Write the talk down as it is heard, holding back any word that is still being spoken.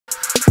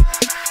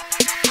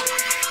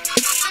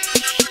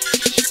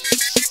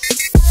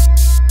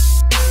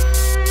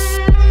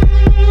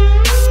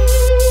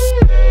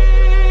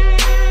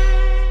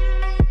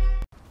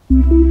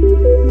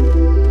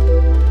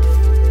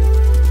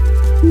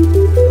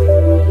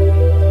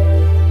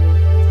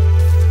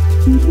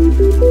She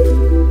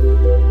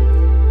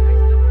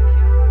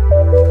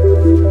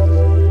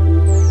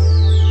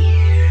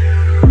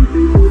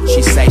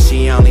say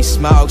she only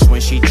smokes when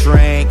she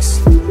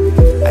drinks.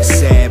 I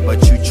said,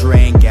 but you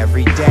drink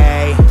every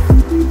day.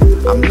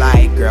 I'm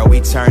like, girl,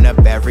 we turn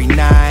up every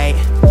night.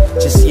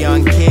 Just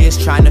young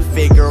kids trying to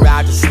figure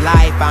out this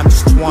life. I'm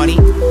just 20,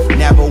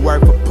 never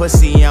worked for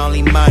pussy,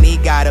 only money.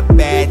 Got a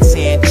bad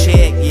 10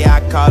 chick, yeah,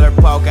 I call her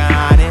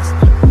Pocahontas.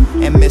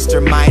 And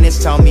Mr.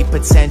 Minus told me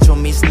potential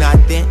means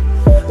nothing.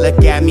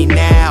 Look at me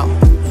now,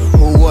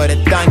 who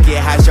would've thunk it?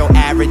 How's your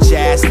average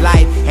ass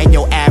life and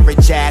your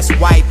average ass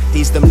wife?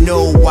 These them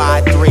new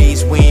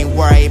Y3s, we ain't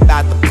worried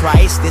about the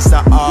price. This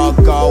a all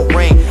gold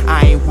ring,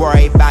 I ain't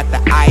worried about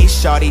the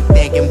ice. Shorty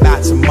thinking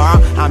about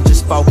tomorrow, I'm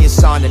just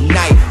focused on the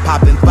night.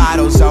 Popping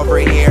bottles over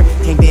here,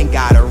 Kingdom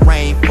got a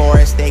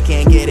rainforest. They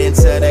can't get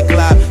into the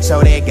club,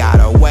 so they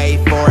gotta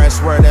wait for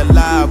us. We're the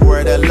love,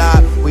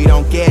 we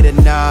don't get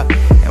enough.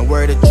 And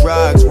we're the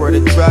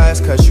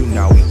drugs, cause you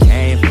know we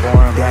came for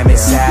them. Damn,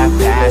 it's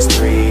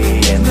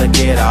 3:30, and look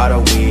at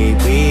all the weed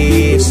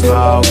we've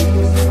smoked.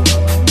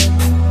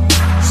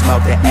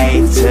 Smoke the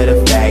 8th to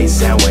the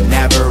face, and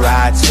whenever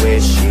I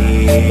twist,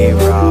 she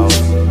rolls.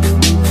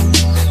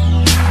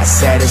 I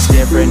said it's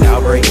different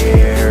over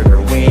here,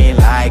 girl, we ain't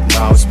like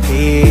most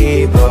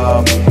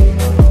people.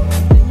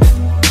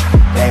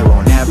 They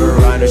won't ever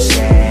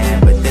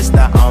understand, but this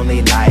the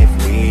only life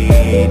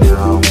we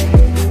know.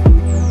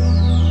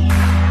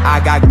 I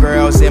got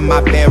girls in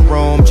my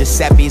bedroom,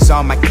 Giuseppe's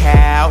on my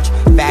couch.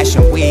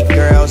 Fashion week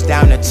girls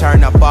down to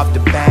turn up off the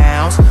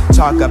bounce.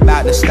 Talk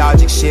about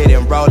nostalgic shit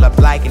and roll up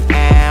like an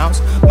ounce.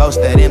 Most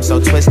of them so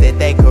twisted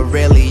they could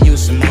really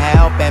use some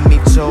help. And me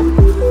too,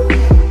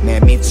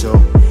 man, me too.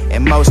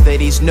 And most of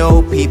these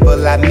new people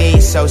like me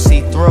so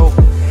see-through.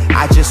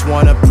 I just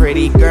want a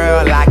pretty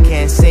girl I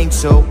can sing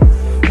to.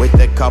 With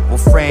a couple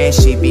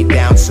friends she be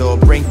down to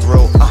bring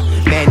through.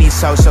 Man, he's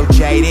so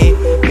jaded,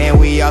 man,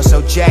 we all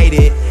so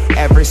jaded.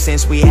 Ever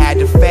since we had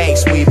the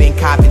fakes, we've been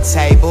copping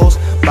tables,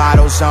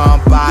 bottles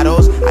on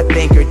bottles. I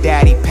think her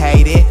daddy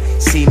paid it.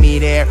 See me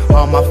there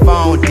on my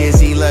phone,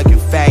 dizzy, looking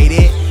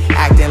faded,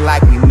 acting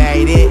like we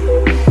made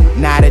it.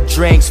 Now the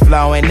drinks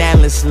flowing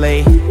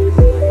endlessly,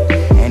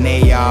 and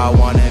they all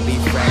wanna be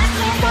friends.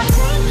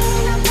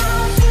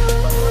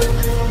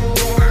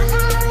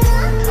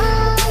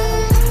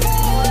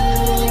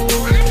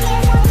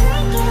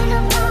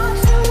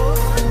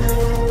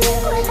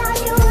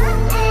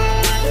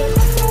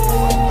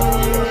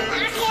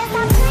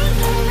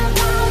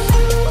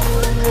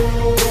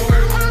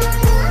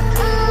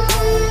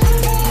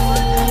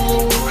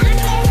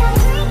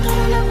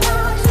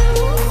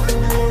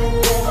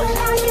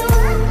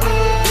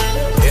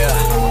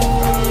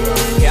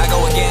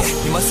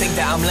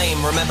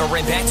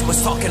 Remembering back to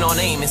us talking on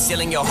aim and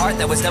stealing your heart,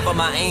 that was never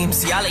my aim.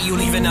 See, I let you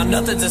leave and now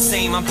nothing's the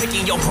same. I'm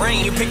picking your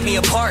brain, you pick me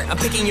apart. I'm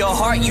picking your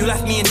heart, you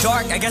left me in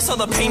dark. I guess all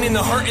the pain and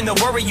the hurt and the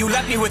worry you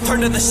left me with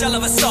turned to the shell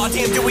of a star.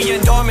 Damn, do we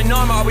end arm in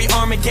arm, are we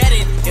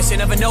Armageddon? Guess you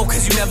never know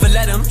cause you never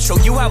let him show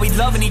you how he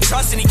love and he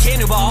trust and he can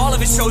do all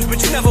of his shows,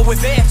 but you never were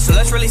there. So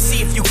let's really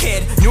see if you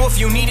cared, knew if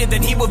you needed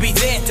then he would be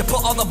there. To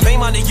put all the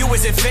blame onto you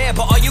isn't fair,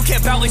 but all you care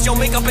about is your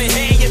makeup and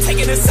hair. You're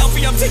taking a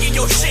selfie, I'm taking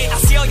your shit. I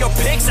see all your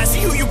pics, I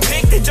see who you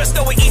picked, and just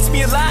know it eats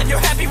me alive. You're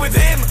happy with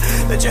him,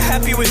 that you're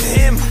happy with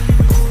him.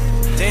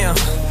 Damn,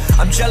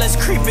 I'm jealous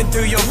creeping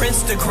through your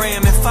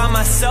Instagram and find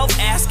myself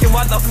asking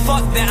why the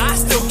fuck that I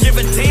still give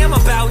a damn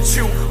about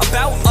you,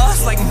 about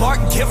us. Like Mark,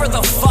 give her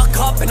the fuck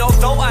up. And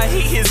although I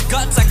hate his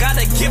guts, I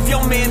gotta give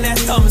your man that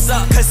thumbs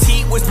up, cause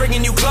he was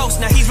bringing you close.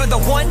 Now he's with the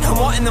one I'm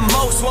wanting the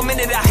most. One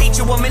minute I hate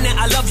you, one minute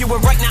I love you,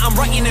 and right now I'm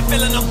writing and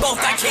feeling them both.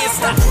 I can't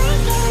stop.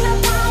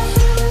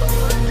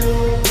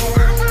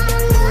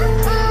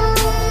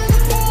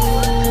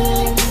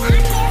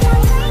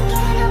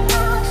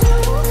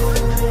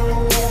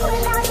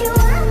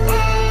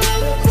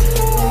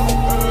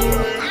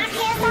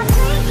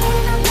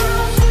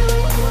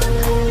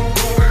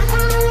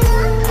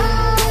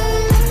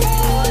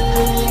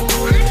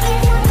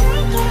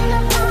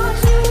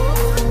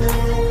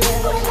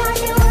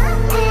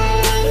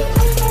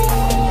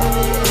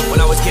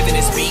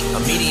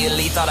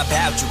 Thought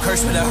about you,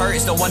 cursed with a hurt,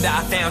 it's no wonder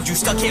I found you.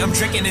 Stuck here, I'm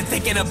drinking and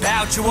thinking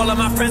about you. All of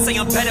my friends say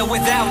I'm better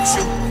without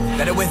you.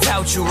 Better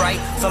without you, right?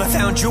 Thought I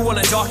found you on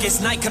the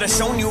darkest night. Could've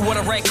shown you what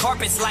a red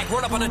carpet's like.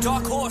 Rode up on a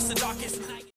dark horse, the darkest